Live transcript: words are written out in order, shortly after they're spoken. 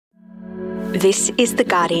This is The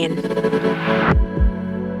Guardian.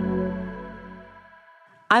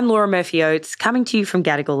 I'm Laura Murphy-Oates, coming to you from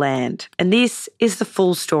Gadigal Land, and this is the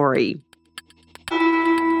full story.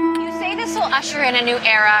 You say this will usher in a new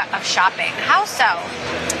era of shopping. How so?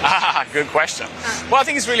 Good question. Well, I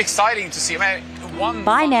think it's really exciting to see.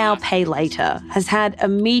 Buy now, pay later has had a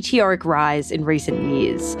meteoric rise in recent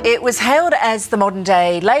years. It was hailed as the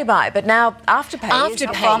modern-day lay-by, but now Afterpay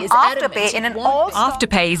is Afterpay in an all...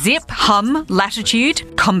 Afterpay, Zip, Hum, Latitude,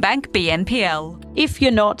 CommBank, BNPL. If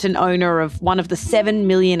you're not an owner of one of the 7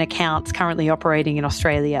 million accounts currently operating in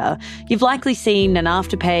Australia, you've likely seen an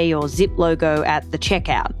Afterpay or Zip logo at the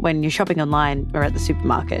checkout when you're shopping online or at the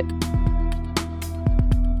supermarket.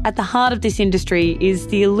 At the heart of this industry is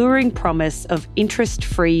the alluring promise of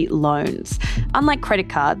interest-free loans. Unlike credit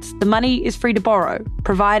cards, the money is free to borrow,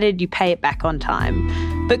 provided you pay it back on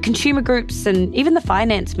time. But consumer groups and even the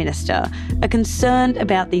finance minister are concerned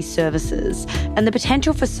about these services and the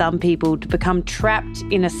potential for some people to become trapped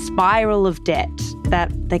in a spiral of debt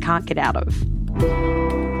that they can't get out of.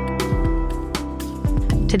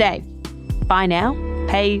 Today, buy now,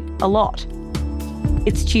 pay a lot.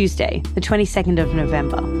 It's Tuesday, the 22nd of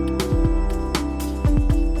November.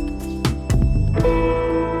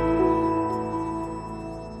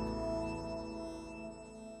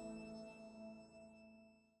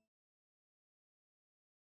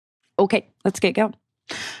 Okay, let's get going.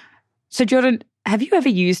 So, Jordan, have you ever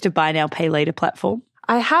used a buy now, pay later platform?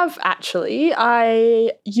 I have actually.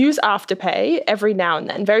 I use Afterpay every now and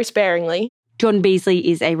then, very sparingly. Jordan Beasley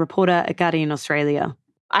is a reporter at Guardian Australia.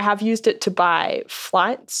 I have used it to buy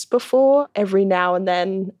flights before, every now and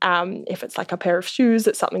then. If it's like a pair of shoes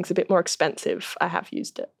that something's a bit more expensive, I have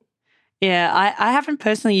used it. Yeah, I haven't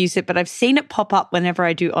personally used it, but I've seen it pop up whenever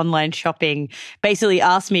I do online shopping. Basically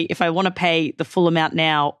ask me if I want to pay the full amount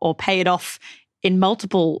now or pay it off in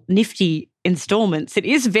multiple nifty installments. It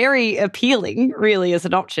is very appealing, really, as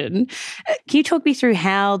an option. Can you talk me through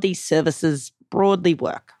how these services broadly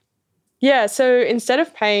work? Yeah, so instead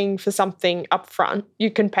of paying for something upfront,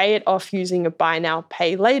 you can pay it off using a buy now,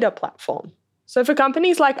 pay later platform. So for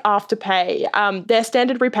companies like Afterpay, their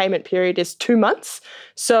standard repayment period is 2 months.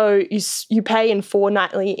 So you pay in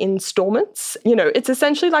fortnightly installments. You know, it's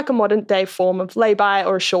essentially like a modern day form of lay-by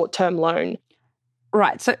or a short-term loan.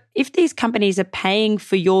 Right. So if these companies are paying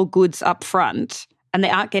for your goods upfront and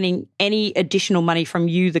they aren't getting any additional money from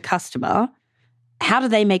you, the customer, how do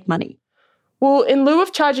they make money? Well, in lieu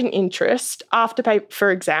of charging interest, Afterpay,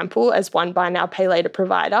 for example, as one buy now, pay later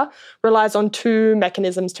provider, relies on two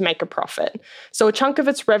mechanisms to make a profit. So a chunk of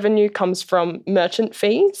its revenue comes from merchant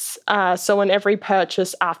fees. So on every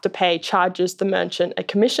purchase, Afterpay charges the merchant a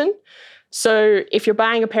commission. So if you're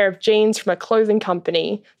buying a pair of jeans from a clothing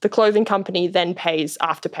company, the clothing company then pays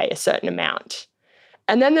Afterpay a certain amount.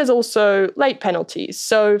 And then there's also late penalties,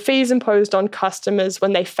 so fees imposed on customers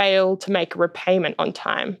when they fail to make a repayment on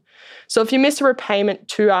time. So if you miss a repayment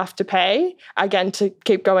to Afterpay, again, to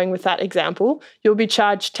keep going with that example, you'll be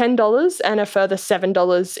charged $10 and a further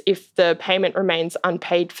 $7 if the payment remains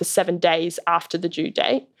unpaid for 7 days after the due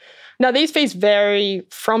date. Now, these fees vary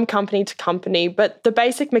from company to company, but the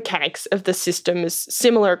basic mechanics of the system is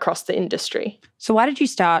similar across the industry. So why did you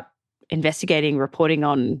start investigating, reporting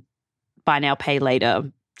on buy now, pay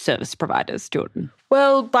later service providers, Jordan?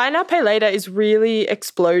 Well, buy now, pay later is really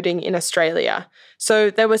exploding in Australia.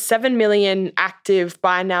 So there were 7 million active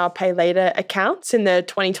buy now, pay later accounts in the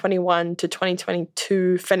 2021 to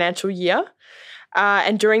 2022 financial year.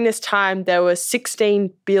 And during this time, there were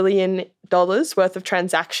 $16 billion worth of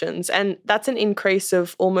transactions. And that's an increase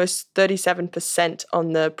of almost 37%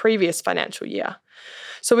 on the previous financial year.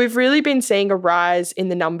 So we've really been seeing a rise in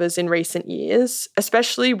the numbers in recent years,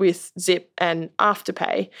 especially with Zip and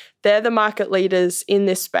Afterpay. They're the market leaders in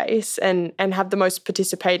this space and have the most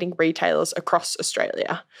participating retailers across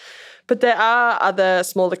Australia. But there are other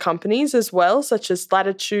smaller companies as well, such as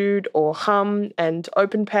Latitude or Hum and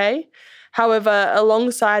OpenPay. However,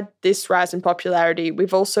 alongside this rise in popularity,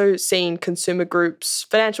 we've also seen consumer groups,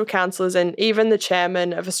 financial counsellors, and even the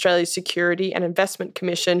chairman of Australia's Security and Investment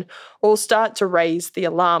Commission all start to raise the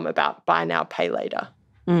alarm about buy now, pay later.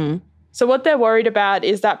 So what they're worried about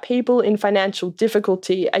is that people in financial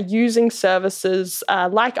difficulty are using services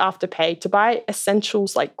like Afterpay to buy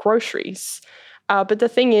essentials like groceries. But the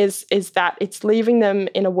thing is that it's leaving them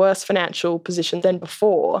in a worse financial position than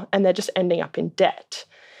before, and they're just ending up in debt.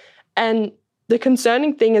 And the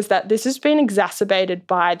concerning thing is that this has been exacerbated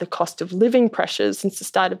by the cost of living pressures since the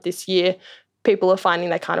start of this year. People are finding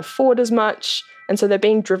they can't afford as much, and so they're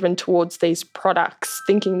being driven towards these products,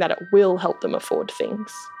 thinking that it will help them afford things.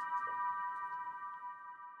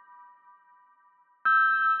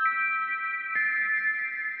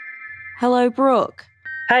 Hello, Brooke.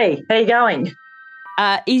 Hey, how you going?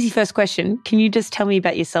 Easy first question. Can you just tell me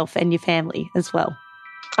about yourself and your family as well?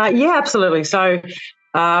 Yeah, absolutely. So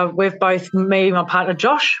we've both, me and my partner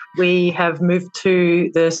Josh, we have moved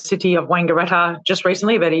to the city of Wangaratta just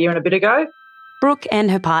recently, about a year and a bit ago. Brooke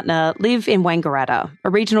and her partner live in Wangaratta, a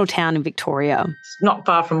regional town in Victoria. It's not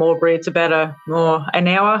far from Albury. It's about an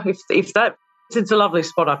hour, if that. It's a lovely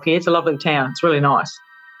spot up here. It's a lovely town. It's really nice.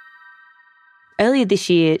 Earlier this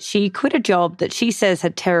year, she quit a job that she says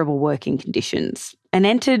had terrible working conditions and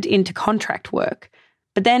entered into contract work.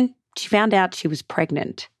 But then she found out she was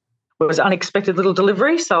pregnant. It was an unexpected little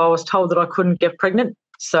delivery, so I was told that I couldn't get pregnant.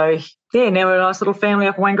 So, yeah, now we're a nice little family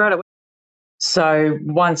up in Wangaratta. So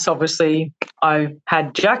once, obviously, I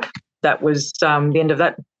had Jack, that was the end of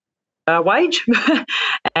that wage.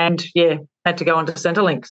 And, yeah, had to go on to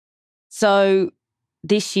Centrelink. So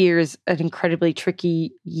this year is an incredibly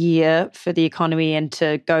tricky year for the economy, and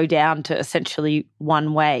to go down to essentially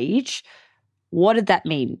one wage. What did that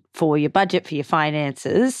mean for your budget, for your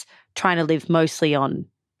finances, trying to live mostly on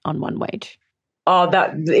one wage?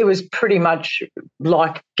 It was pretty much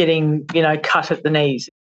like getting, cut at the knees.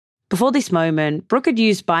 Before this moment, Brooke had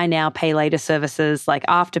used buy now, pay later services like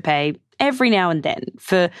Afterpay every now and then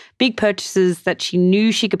for big purchases that she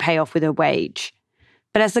knew she could pay off with her wage.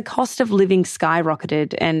 But as the cost of living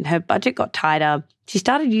skyrocketed and her budget got tighter, she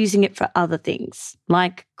started using it for other things,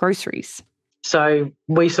 like groceries. So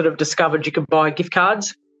we sort of discovered you could buy gift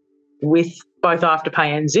cards with both Afterpay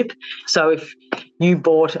and Zip. So if you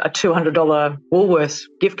bought a $200 Woolworths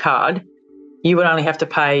gift card, you would only have to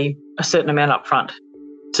pay a certain amount up front.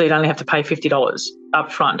 So you'd only have to pay $50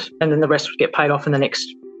 up front, and then the rest would get paid off in the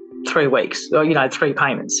next 3 weeks, or, 3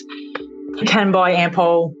 payments. You can buy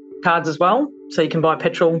Ampol cards as well, so you can buy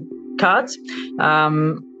petrol cards.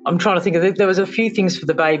 I'm trying to think of it. There was a few things for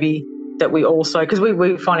the baby that we also, because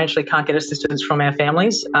we financially can't get assistance from our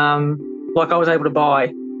families. Like I was able to buy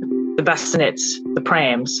the bassinets, the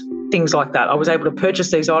prams, things like that. I was able to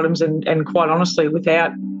purchase these items, and quite honestly,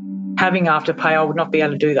 without having Afterpay, I would not be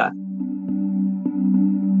able to do that.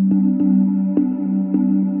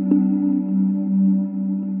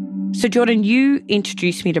 So, Jordan, you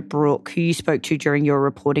introduced me to Brooke, who you spoke to during your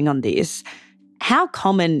reporting on this. How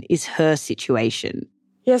common is her situation?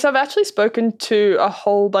 Yes, I've actually spoken to a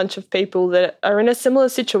whole bunch of people that are in a similar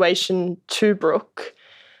situation to Brooke.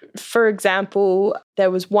 For example,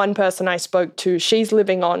 there was one person I spoke to, she's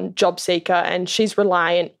living on JobSeeker and she's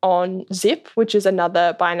reliant on Zip, which is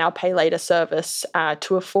another buy now, pay later service,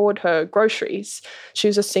 to afford her groceries.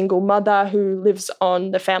 She's a single mother who lives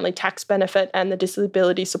on the family tax benefit and the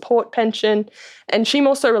disability support pension, and she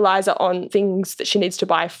also relies on things that she needs to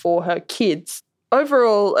buy for her kids.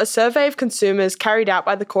 Overall, a survey of consumers carried out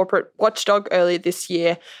by the corporate watchdog earlier this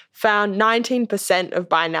year found 19% of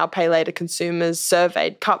buy now, pay later consumers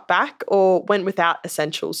surveyed cut back or went without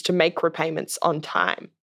essentials to make repayments on time.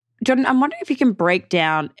 Jordan, I'm wondering if you can break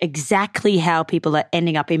down exactly how people are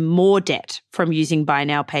ending up in more debt from using buy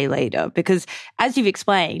now, pay later. Because as you've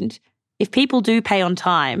explained, if people do pay on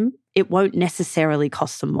time, it won't necessarily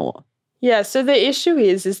cost them more. Yeah, so the issue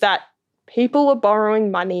is that people are borrowing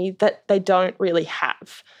money that they don't really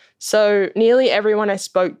have. So nearly everyone I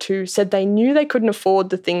spoke to said they knew they couldn't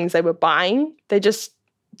afford the things they were buying. They just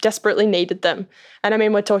desperately needed them. And I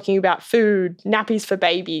mean, we're talking about food, nappies for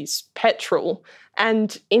babies, petrol.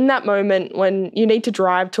 And in that moment when you need to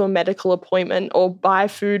drive to a medical appointment or buy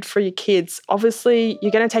food for your kids, obviously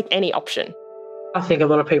you're going to take any option. I think a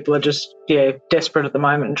lot of people are just, desperate at the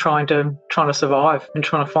moment and trying to survive and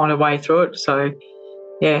trying to find a way through it. So,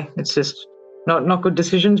 yeah, it's just not good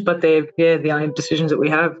decisions, but they're the only decisions that we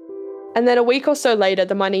have. And then a week or so later,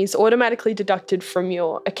 the money's automatically deducted from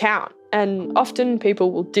your account. And often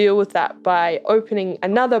people will deal with that by opening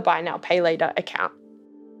another buy now, pay later account.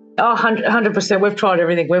 100%. We've tried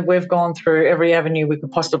everything. We've gone through every avenue we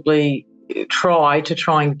could possibly try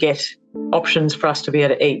and get options for us to be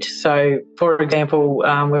able to eat. So, for example,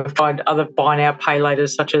 we've tried other buy now, pay laters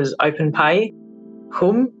such as OpenPay,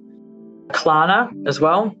 Hum, Klarna as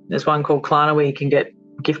well. There's one called Klarna where you can get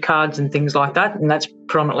gift cards and things like that, and that's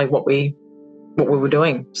predominantly what we were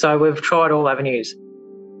doing. So we've tried all avenues.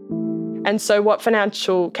 And so what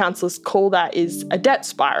financial counsellors call that is a debt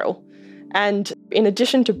spiral. And in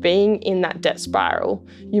addition to being in that debt spiral,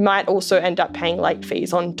 you might also end up paying late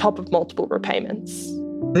fees on top of multiple repayments.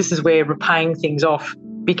 This is where repaying things off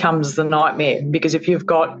becomes the nightmare, because if you've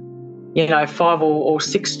got 5 or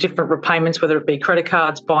 6 different repayments, whether it be credit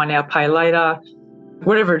cards, buy now, pay later,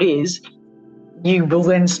 whatever it is, you will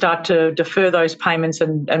then start to defer those payments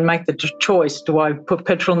and make the choice. Do I put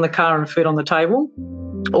petrol in the car and food on the table,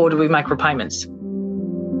 or do we make repayments?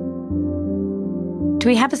 Do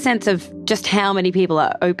we have a sense of just how many people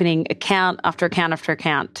are opening account after account after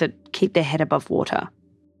account to keep their head above water?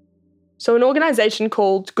 So an organisation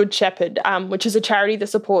called Good Shepherd, which is a charity that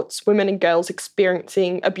supports women and girls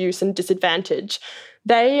experiencing abuse and disadvantage,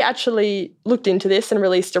 they actually looked into this and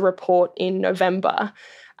released a report in November.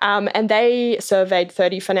 And they surveyed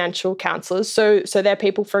 30 financial counsellors. So they're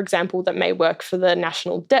people, for example, that may work for the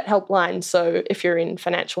National Debt Helpline. So if you're in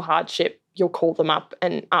financial hardship, you'll call them up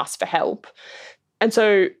and ask for help. And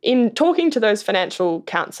so in talking to those financial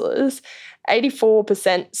counsellors,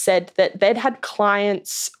 84% said that they'd had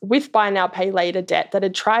clients with buy now, pay later debt that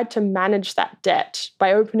had tried to manage that debt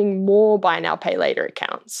by opening more buy now, pay later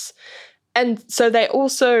accounts. And so they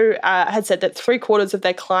also had said that 3/4 of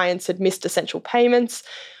their clients had missed essential payments,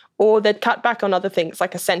 or they'd cut back on other things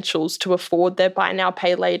like essentials to afford their buy now,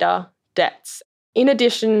 pay later debts. In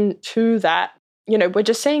addition to that, we're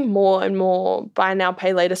just seeing more and more buy now,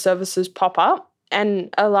 pay later services pop up.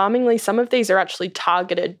 And alarmingly, some of these are actually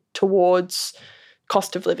targeted towards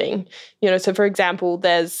cost of living. So for example,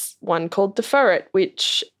 there's one called Defer It,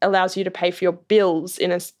 which allows you to pay for your bills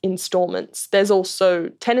in installments. There's also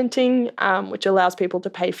tenanting, which allows people to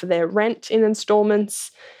pay for their rent in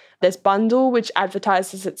installments. There's Bundle, which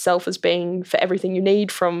advertises itself as being for everything you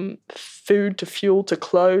need, from food to fuel to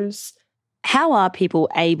clothes. How are people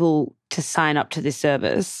able to sign up to this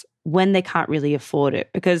service when they can't really afford it?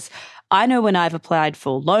 Because I know when I've applied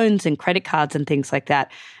for loans and credit cards and things like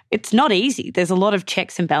that, it's not easy. There's a lot of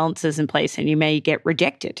checks and balances in place, and you may get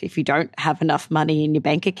rejected if you don't have enough money in your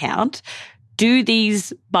bank account. Do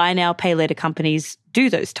these buy now, pay later companies do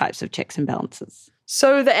those types of checks and balances?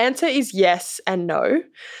 So the answer is yes and no.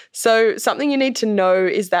 So something you need to know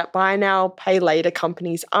is that buy now, pay later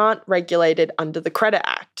companies aren't regulated under the Credit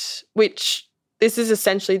Act, which this is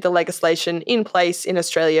essentially the legislation in place in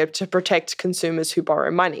Australia to protect consumers who borrow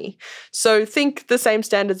money. So think the same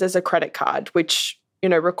standards as a credit card, which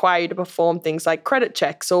require you to perform things like credit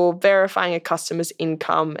checks or verifying a customer's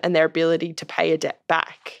income and their ability to pay a debt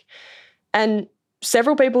back. And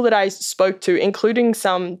several people that I spoke to, including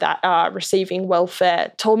some that are receiving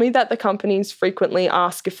welfare, told me that the companies frequently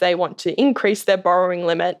ask if they want to increase their borrowing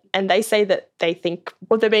limit, and they say that they think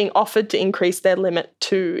what they're being offered to increase their limit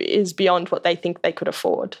to is beyond what they think they could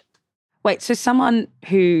afford. Wait, so someone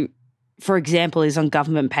who, for example, is on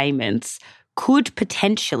government payments could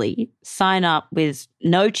potentially sign up with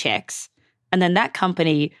no checks, and then that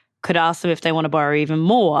company could ask them if they want to borrow even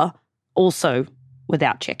more, also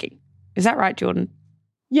without checking. Is that right, Jordan?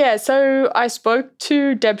 Yeah, so I spoke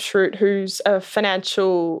to Deb Schrute, who's a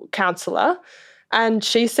financial counsellor, and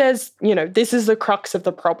she says, this is the crux of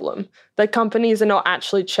the problem. The companies are not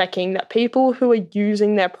actually checking that people who are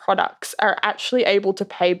using their products are actually able to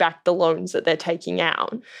pay back the loans that they're taking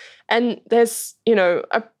out. And there's,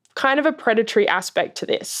 a kind of a predatory aspect to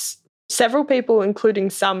this. Several people, including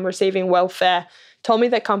some receiving welfare, told me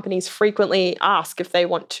that companies frequently ask if they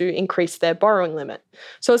want to increase their borrowing limit.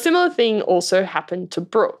 So a similar thing also happened to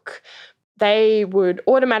Brooke. They would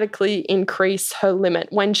automatically increase her limit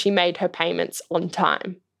when she made her payments on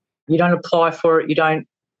time. You don't apply for it, you don't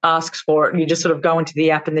ask for it, you just sort of go into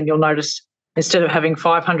the app, and then you'll notice instead of having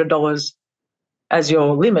 $500 as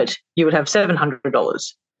your limit, you would have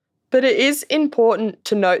 $700. But it is important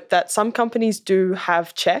to note that some companies do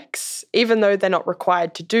have checks, even though they're not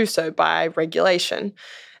required to do so by regulation.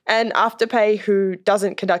 And Afterpay, who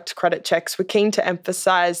doesn't conduct credit checks, were keen to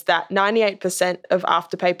emphasise that 98% of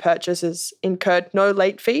Afterpay purchases incurred no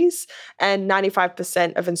late fees, and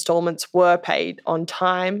 95% of instalments were paid on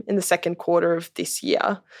time in the second quarter of this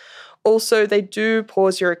year. Also, they do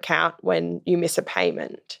pause your account when you miss a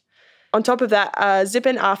payment. On top of that, Zip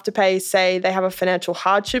and Afterpay say they have a financial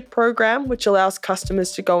hardship program which allows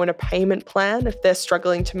customers to go on a payment plan if they're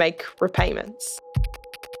struggling to make repayments.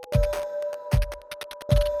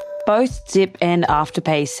 Both Zip and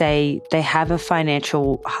Afterpay say they have a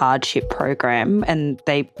financial hardship program, and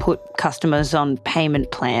they put customers on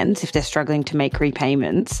payment plans if they're struggling to make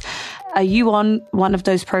repayments. Are you on one of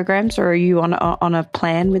those programs, or are you on a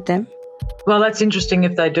plan with them? Well, that's interesting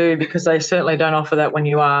if they do, because they certainly don't offer that when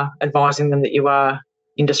you are advising them that you are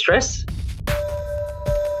in distress.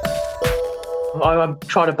 I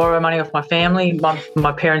try to borrow money off my family.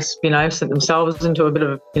 My parents, sent themselves into a bit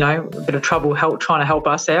of trouble trying to help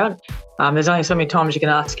us out. There's only so many times you can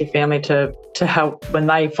ask your family to help when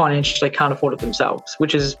they financially can't afford it themselves,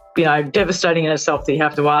 which is, devastating in itself that you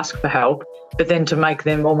have to ask for help, but then to make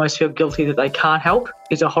them almost feel guilty that they can't help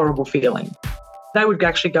is a horrible feeling. They would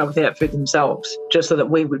actually go without food themselves just so that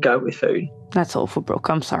we would go with food. That's awful, Brooke.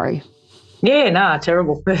 I'm sorry. Yeah,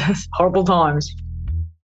 terrible. Horrible times.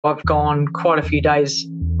 I've gone quite a few days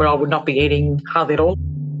where I would not be eating hardly at all.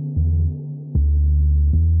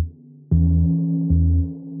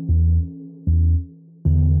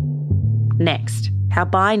 Next, how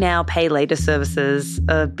buy now, pay later services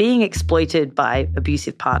are being exploited by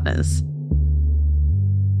abusive partners.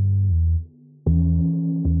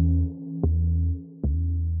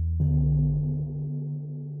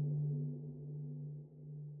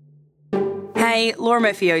 Hey, Laura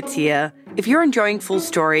Murphy-Oates here. If you're enjoying Full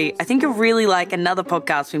Story, I think you'll really like another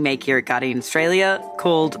podcast we make here at Guardian Australia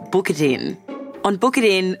called Book It In. On Book It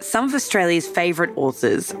In, some of Australia's favourite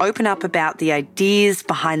authors open up about the ideas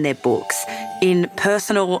behind their books in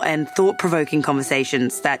personal and thought-provoking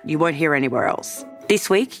conversations that you won't hear anywhere else. This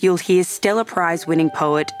week, you'll hear Stella Prize-winning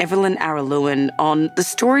poet Evelyn Araluen on the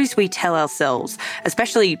stories we tell ourselves,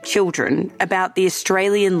 especially children, about the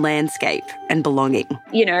Australian landscape and belonging.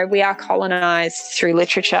 You know, we are colonised through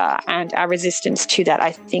literature, and our resistance to that,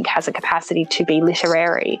 I think, has a capacity to be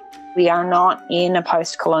literary. We are not in a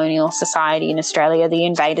post-colonial society in Australia. The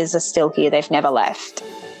invaders are still here. They've never left.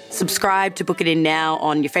 Subscribe to Book It In now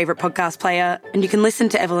on your favourite podcast player, and you can listen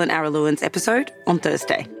to Evelyn Araluen's episode on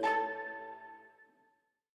Thursday.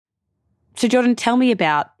 So, Jordan, tell me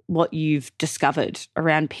about what you've discovered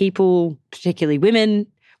around people, particularly women,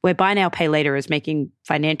 where buy now, pay later is making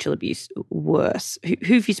financial abuse worse.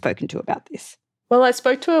 Who have you spoken to about this? Well, I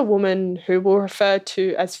spoke to a woman who we'll refer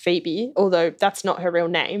to as Phoebe, although that's not her real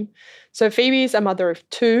name. So Phoebe is a mother of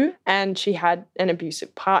 2 and she had an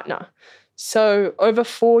abusive partner. So over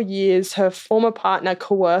 4 years, her former partner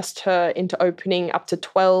coerced her into opening up to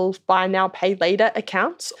 12 buy now, pay later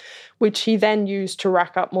accounts, which he then used to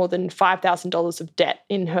rack up more than $5,000 of debt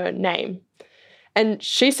in her name. And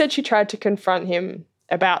she said she tried to confront him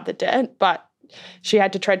about the debt, but she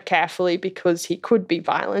had to tread carefully because he could be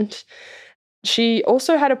violent. She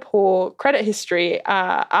also had a poor credit history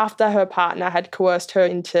after her partner had coerced her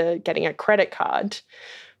into getting a credit card.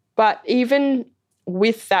 But even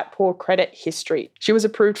with that poor credit history, she was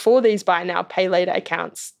approved for these buy now, pay later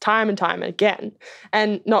accounts time and time again.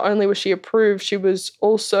 And not only was she approved, she was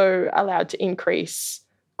also allowed to increase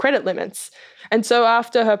credit limits. And so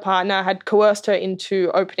after her partner had coerced her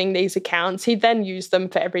into opening these accounts, he then used them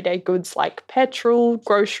for everyday goods like petrol,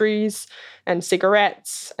 groceries, and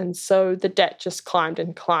cigarettes. And so the debt just climbed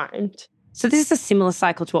and climbed. So this is a similar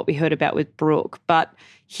cycle to what we heard about with Brooke, but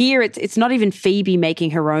here it's not even Phoebe making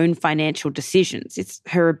her own financial decisions. It's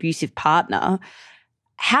her abusive partner.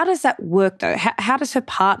 How does that work, though? How does her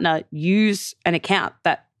partner use an account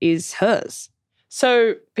that is hers?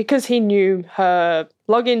 So because he knew her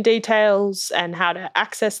login details and how to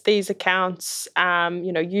access these accounts,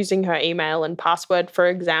 using her email and password, for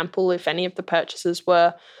example, if any of the purchases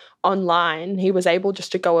were online, he was able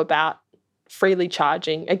just to go about freely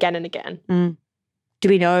charging again and again. Do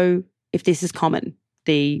we know if this is common,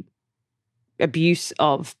 the abuse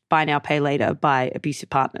of buy now, pay later by abusive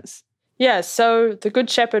partners? Yeah, so the Good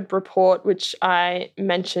Shepherd report, which I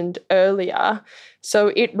mentioned earlier,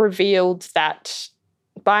 so it revealed that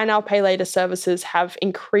buy now, pay later services have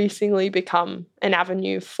increasingly become an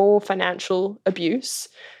avenue for financial abuse.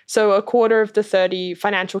 So a quarter of the 30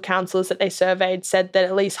 financial counsellors that they surveyed said that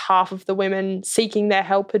at least half of the women seeking their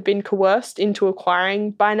help had been coerced into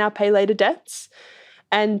acquiring buy now, pay later debts.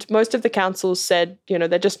 And most of the counsellors said,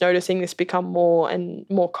 they're just noticing this become more and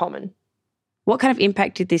more common. What kind of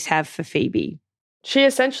impact did this have for Phoebe? She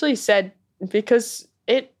essentially said because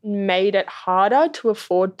it made it harder to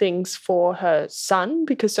afford things for her son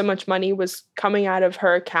because so much money was coming out of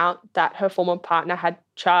her account that her former partner had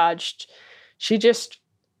charged. She just,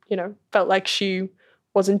 felt like she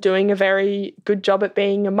wasn't doing a very good job at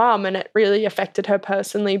being a mum, and it really affected her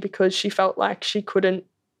personally because she felt like she couldn't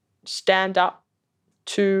stand up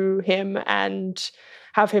to him and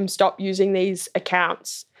have him stop using these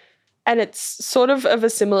accounts. And it's sort of a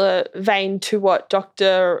similar vein to what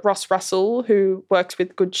Dr. Ross Russell, who works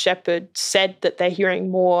with Good Shepherd, said that they're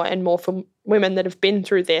hearing more and more from women that have been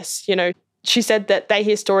through this. She said that they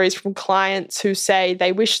hear stories from clients who say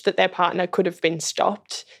they wish that their partner could have been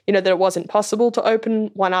stopped, that it wasn't possible to open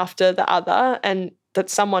one after the other and that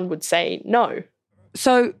someone would say no.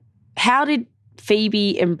 So how did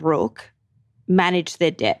Phoebe and Brooke manage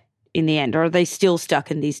their debt in the end, or are they still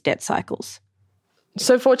stuck in these debt cycles?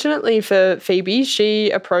 So fortunately for Phoebe, she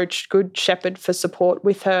approached Good Shepherd for support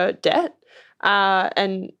with her debt.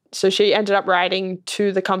 And so she ended up writing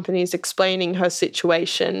to the companies explaining her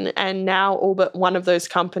situation, and now all but one of those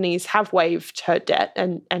companies have waived her debt.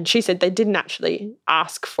 And she said they didn't actually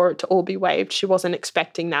ask for it to all be waived. She wasn't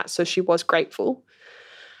expecting that, so she was grateful.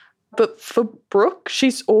 But for Brooke,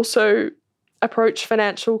 she's also approach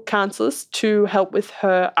financial counsellors to help with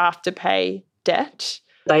her Afterpay debt?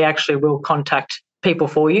 They actually will contact people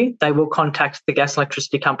for you. They will contact the gas and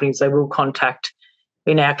electricity companies. They will contact,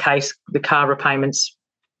 in our case, the car repayments,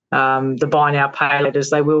 the buy now, pay letters.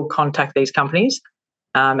 They will contact these companies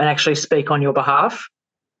and actually speak on your behalf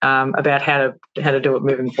about how to do it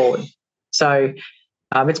moving forward. So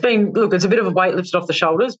it's a bit of a weight lifted off the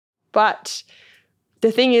shoulders. But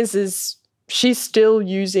the thing is she's still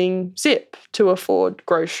using Zip to afford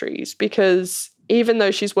groceries, because even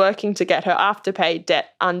though she's working to get her Afterpay debt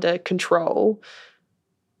under control,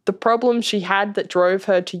 the problem she had that drove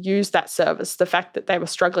her to use that service, the fact that they were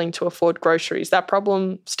struggling to afford groceries, that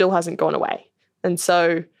problem still hasn't gone away. And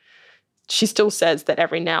so she still says that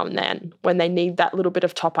every now and then, when they need that little bit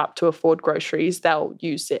of top up to afford groceries, they'll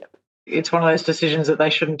use Zip. It's one of those decisions that they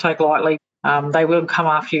shouldn't take lightly. They will come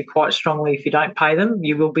after you quite strongly if you don't pay them.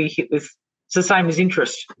 You will be hit with, it's the same as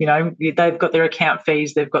interest. You know, they've got their account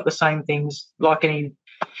fees. They've got the same things like any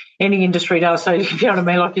industry does. So you know what I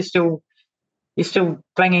mean? Like you're still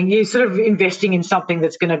banging. You're sort of investing in something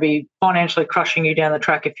that's going to be financially crushing you down the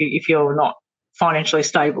track if you're not financially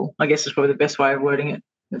stable, I guess is probably the best way of wording it.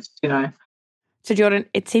 It's, you know. So, Jordan,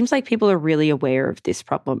 it seems like people are really aware of this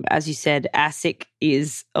problem. As you said, ASIC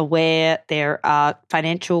is aware. There are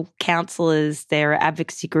financial counsellors, there are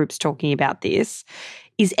advocacy groups talking about this.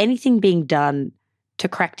 Is anything being done to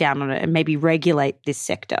crack down on it and maybe regulate this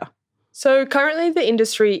sector? So currently the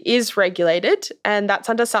industry is regulated, and that's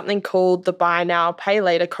under something called the Buy Now, Pay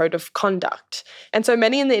Later Code of Conduct. And so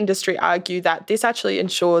many in the industry argue that this actually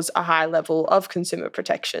ensures a high level of consumer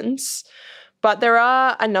protections. But there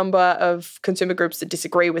are a number of consumer groups that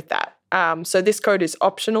disagree with that. So this code is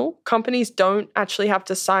optional. Companies don't actually have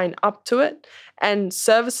to sign up to it, and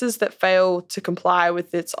services that fail to comply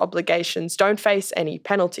with its obligations don't face any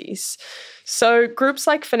penalties. So groups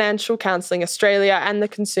like Financial Counselling Australia and the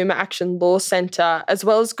Consumer Action Law Centre, as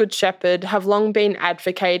well as Good Shepherd, have long been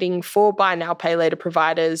advocating for buy now, pay later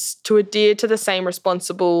providers to adhere to the same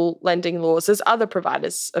responsible lending laws as other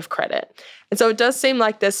providers of credit. And so it does seem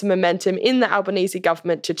like there's some momentum in the Albanese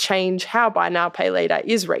government to change how buy now, pay later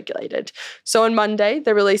is regulated. So on Monday,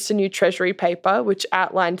 they released a new Treasury paper which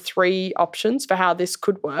outlined 3 options for how this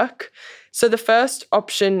could work. So the first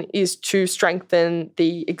option is to strengthen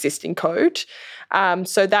the existing code.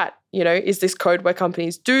 So that, is this code where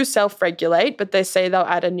companies do self-regulate, but they say they'll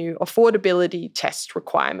add a new affordability test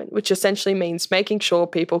requirement, which essentially means making sure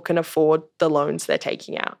people can afford the loans they're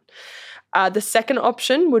taking out. The second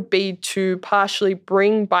option would be to partially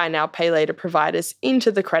bring buy now, pay later providers into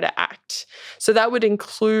the Credit Act. So that would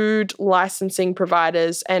include licensing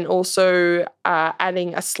providers and also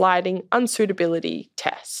adding a sliding unsuitability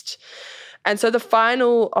test. And so the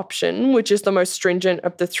final option, which is the most stringent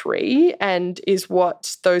of the 3 and is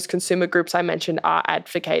what those consumer groups I mentioned are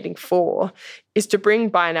advocating for, is to bring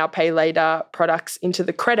buy now, pay later products into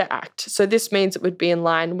the Credit Act. So this means it would be in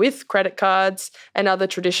line with credit cards and other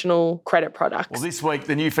traditional credit products. Well, this week,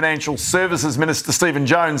 the new Financial Services Minister, Stephen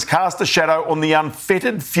Jones, cast a shadow on the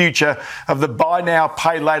unfettered future of the buy now,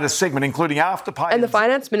 pay later segment, including Afterpay. And the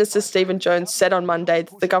Finance Minister, Stephen Jones, said on Monday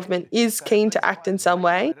that the government is keen to act in some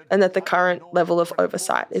way and that the current level of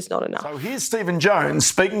oversight is not enough. So here's Stephen Jones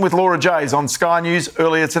speaking with Laura Jays on Sky News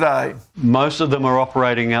earlier today. Most of them are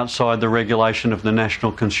operating outside the regulation of the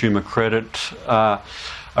National Consumer Credit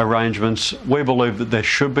arrangements. We believe that there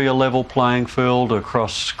should be a level playing field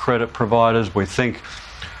across credit providers. We think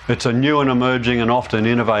it's a new and emerging and often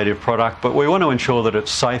innovative product, but we want to ensure that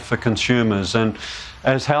it's safe for consumers. And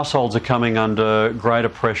as households are coming under greater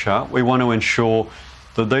pressure, we want to ensure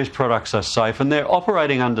that these products are safe and they're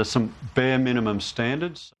operating under some bare minimum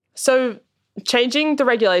standards. So changing the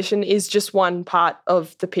regulation is just one part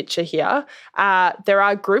of the picture here. There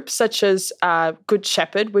are groups such as Good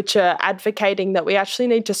Shepherd, which are advocating that we actually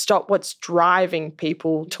need to stop what's driving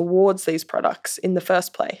people towards these products in the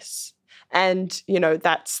first place. And,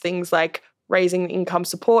 that's things like raising income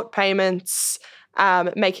support payments,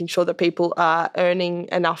 making sure that people are earning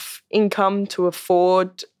enough income to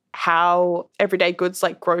afford how everyday goods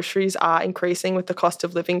like groceries are increasing with the cost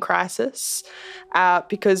of living crisis.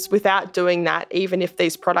 Because without doing that, even if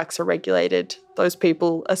these products are regulated, those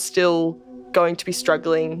people are still going to be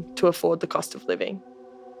struggling to afford the cost of living.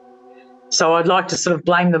 So I'd like to sort of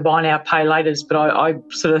blame the buy now, pay laters, but I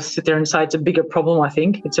sort of sit there and say it's a bigger problem, I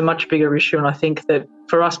think. It's a much bigger issue, and I think that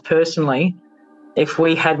for us personally, if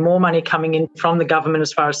we had more money coming in from the government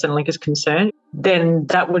as far as Centrelink is concerned, then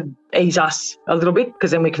that would ease us a little bit,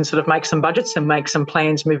 because then we can sort of make some budgets and make some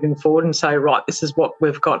plans moving forward and say, right, this is what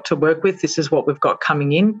we've got to work with, this is what we've got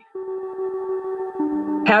coming in.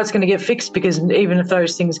 how it's going to get fixed, because even if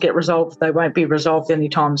those things get resolved, they won't be resolved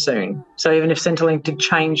anytime soon. So even if Centrelink did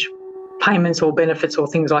change payments or benefits or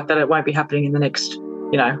things like that, it won't be happening in the next,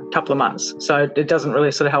 couple of months. So it doesn't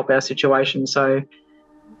really sort of help our situation. So,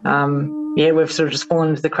 we've sort of just fallen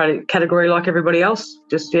into the credit category like everybody else.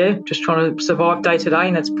 Just trying to survive day to day,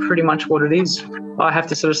 and that's pretty much what it is. I have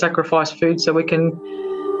to sort of sacrifice food so we can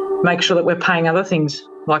make sure that we're paying other things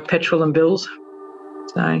like petrol and bills.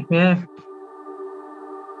 So, yeah.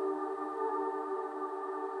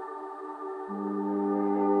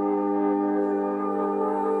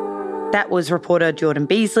 That was reporter Jordan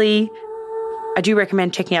Beasley. I do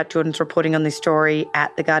recommend checking out Jordan's reporting on this story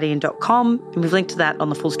at theguardian.com, and we've linked to that on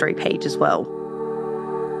the full story page as well.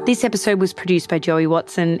 This episode was produced by Joey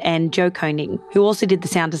Watson and Joe Koning, who also did the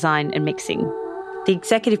sound design and mixing. The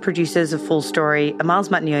executive producers of Full Story are Miles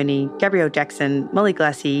Mattioni, Gabrielle Jackson, Molly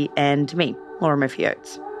Glassy, and me, Laura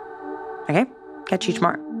Murphy-Oates. Okay, catch you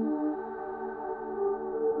tomorrow.